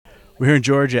We're here in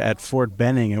Georgia at Fort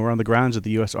Benning, and we're on the grounds of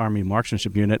the U.S. Army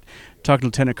Marksmanship Unit, talking to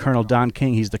Lieutenant Colonel Don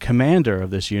King. He's the commander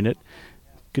of this unit.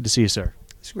 Good to see you, sir.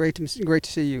 It's great to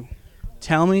see you.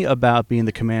 Tell me about being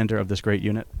the commander of this great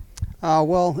unit.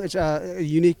 Well, it's a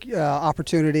unique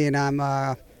opportunity, and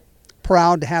I'm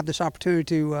proud to have this opportunity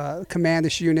to command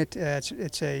this unit.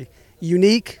 It's a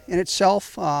unique in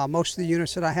itself. Most of the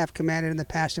units that I have commanded in the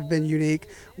past have been unique.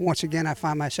 Once again, I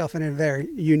find myself in a very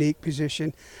unique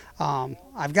position.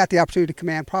 I've got the opportunity to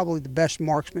command probably the best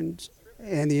marksmen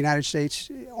in the United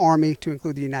States Army, to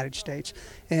include the United States.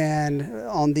 And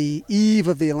on the eve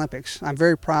of the Olympics, I'm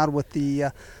very proud with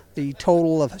the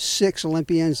total of 6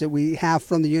 Olympians that we have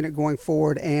from the unit going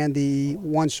forward, and the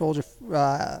one soldier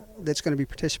that's going to be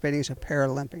participating as a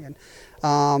Paralympian.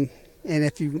 And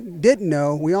if you didn't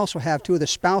know, we also have 2 of the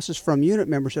spouses from unit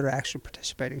members that are actually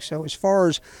participating. So as far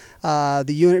as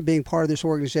the unit being part of this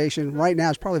organization, right now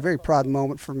it's probably a very proud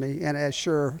moment for me, and as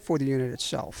sure for the unit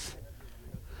itself.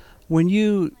 When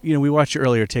we watched you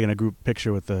earlier taking a group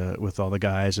picture with all the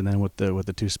guys, and then with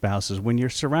the 2 spouses. When you're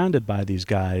surrounded by these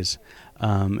guys,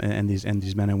 and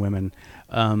these men and women,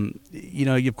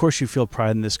 of course you feel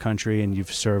pride in this country, and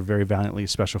you've served very valiantly.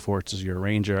 Special Forces, you're a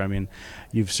Ranger. I mean,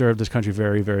 you've served this country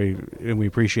very, very, and we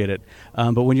appreciate it.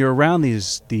 But when you're around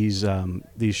these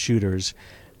shooters,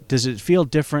 does it feel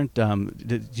different?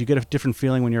 Do you get a different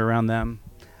feeling when you're around them?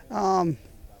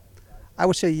 I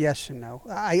would say yes and no.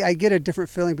 I get a different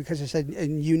feeling because it's a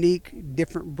unique,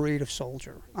 different breed of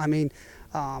soldier. I mean,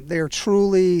 they are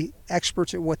truly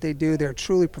experts at what they do. They're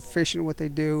truly proficient at what they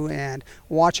do, and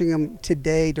watching them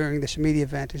today during this media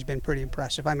event has been pretty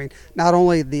impressive. I mean, not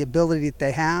only the ability that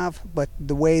they have, but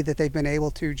the way that they've been able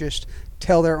to just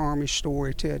tell their Army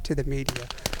story to the media.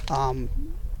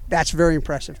 That's very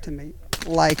impressive to me.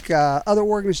 Like other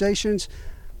organizations,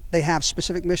 they have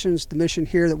specific missions. The mission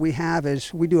here that we have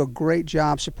is we do a great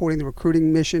job supporting the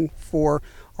recruiting mission for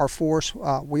our force.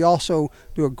 We also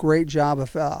do a great job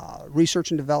of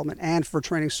research and development and for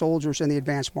training soldiers in the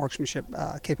advanced marksmanship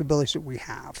capabilities that we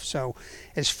have. So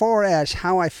as far as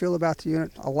how I feel about the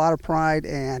unit, a lot of pride,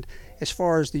 and as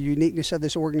far as the uniqueness of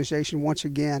this organization, once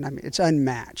again, I mean, it's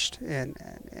unmatched,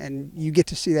 and you get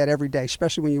to see that every day,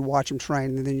 especially when you watch them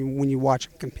train and then when you watch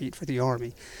them compete for the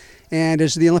Army. And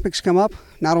as the Olympics come up,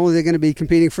 not only are they going to be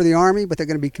competing for the Army, but they're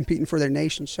going to be competing for their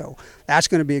nation. So that's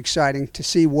going to be exciting to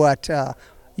see what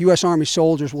U.S. Army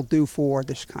soldiers will do for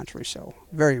this country. So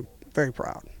very, very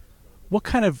proud. What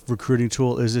kind of recruiting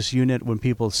tool is this unit when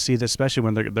people see this, especially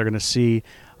when they're going to see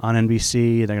on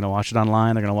NBC, they're going to watch it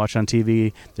online, they're going to watch it on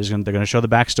TV, they're going to show the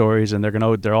backstories, and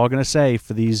they're all going to say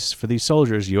for these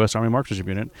soldiers, U.S. Army Marksmanship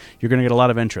Unit, you're going to get a lot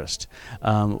of interest.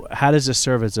 How does this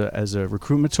serve as a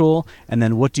recruitment tool, and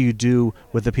then what do you do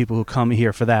with the people who come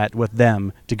here for that, with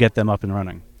them, to get them up and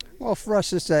running? Well, for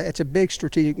us, it's a big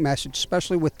strategic message,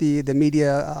 especially with the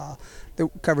media the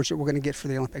coverage that we're going to get for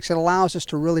the Olympics. It allows us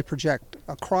to really project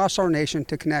across our nation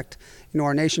to connect,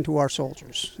 our nation to our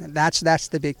soldiers. And that's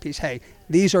the big piece. Hey,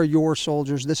 these are your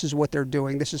soldiers. This is what they're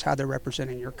doing. This is how they're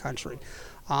representing your country.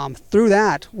 Through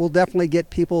that, we'll definitely get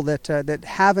people that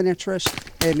have an interest,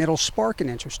 and it'll spark an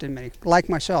interest in me. Like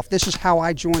myself, this is how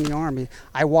I joined the Army.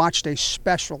 I watched a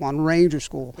special on Ranger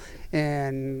School,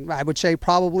 and I would say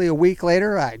probably a week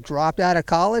later, I dropped out of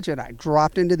college and I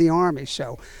dropped into the Army.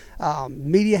 So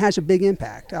media has a big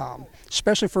impact,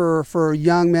 especially for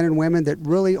young men and women that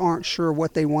really aren't sure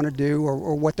what they want to do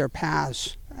or what their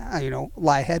paths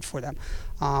lie ahead for them.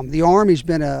 The Army's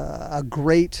been a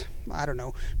great,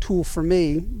 tool for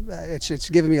me. It's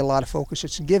given me a lot of focus.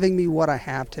 It's giving me what I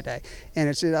have today, and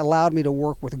it allowed me to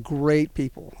work with great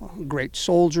people, great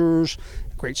soldiers,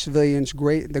 great civilians,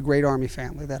 the great Army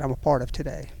family that I'm a part of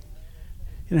today.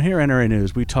 Here at NRA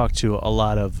News, we talk to a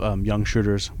lot of young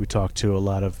shooters. We talk to a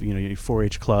lot of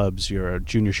 4-H clubs, your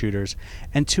junior shooters,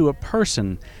 and to a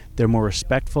person, they're more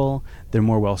respectful, they're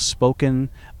more well-spoken,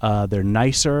 they're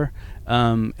nicer.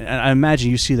 And I imagine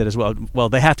you see that as well. Well,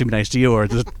 they have to be nice to you, or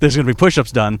there's going to be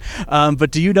push-ups done.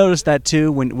 But do you notice that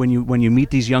too when you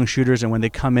meet these young shooters and when they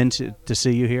come in to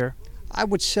see you here? I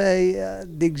would say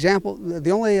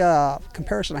the only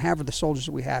comparison I have with the soldiers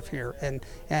that we have here,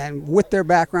 and with their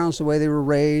backgrounds, the way they were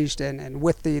raised, and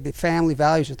with the family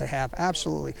values that they have,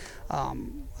 absolutely.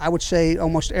 I would say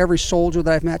almost every soldier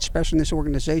that I've met, especially in this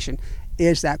organization,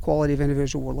 is that quality of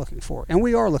individual we're looking for. And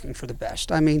we are looking for the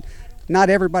best. I mean, not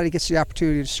everybody gets the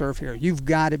opportunity to serve here. You've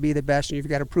got to be the best, and you've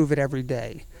got to prove it every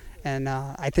day. And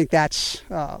I think that's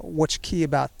what's key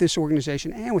about this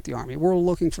organization and with the Army. We're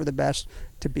looking for the best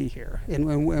to be here, and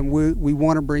we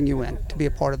want to bring you in to be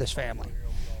a part of this family.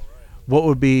 what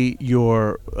would be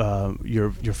your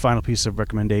final piece of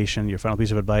recommendation, your final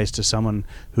piece of advice to someone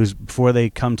who's, before they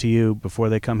come to you, before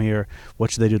they come here,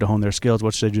 what should they do to hone their skills?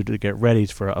 What should they do to get ready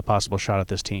for a possible shot at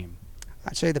this team?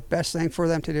 I'd say the best thing for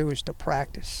them to do is to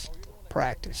practice,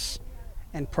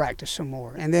 and practice some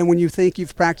more. And then when you think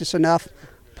you've practiced enough,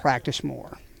 practice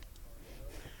more.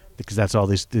 Because that's all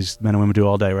these men and women do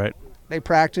all day, right? They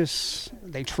practice,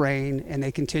 they train, and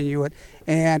they continue it.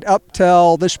 And up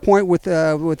till this point with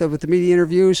the media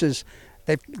interviews is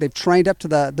they've trained up to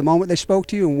the moment they spoke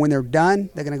to you, and when they're done,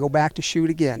 they're going to go back to shoot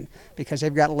again because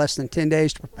they've got less than 10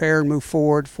 days to prepare and move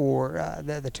forward for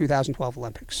the 2012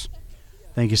 Olympics.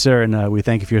 Thank you, sir, and we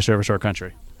thank you for your service to our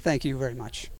country. Thank you very much.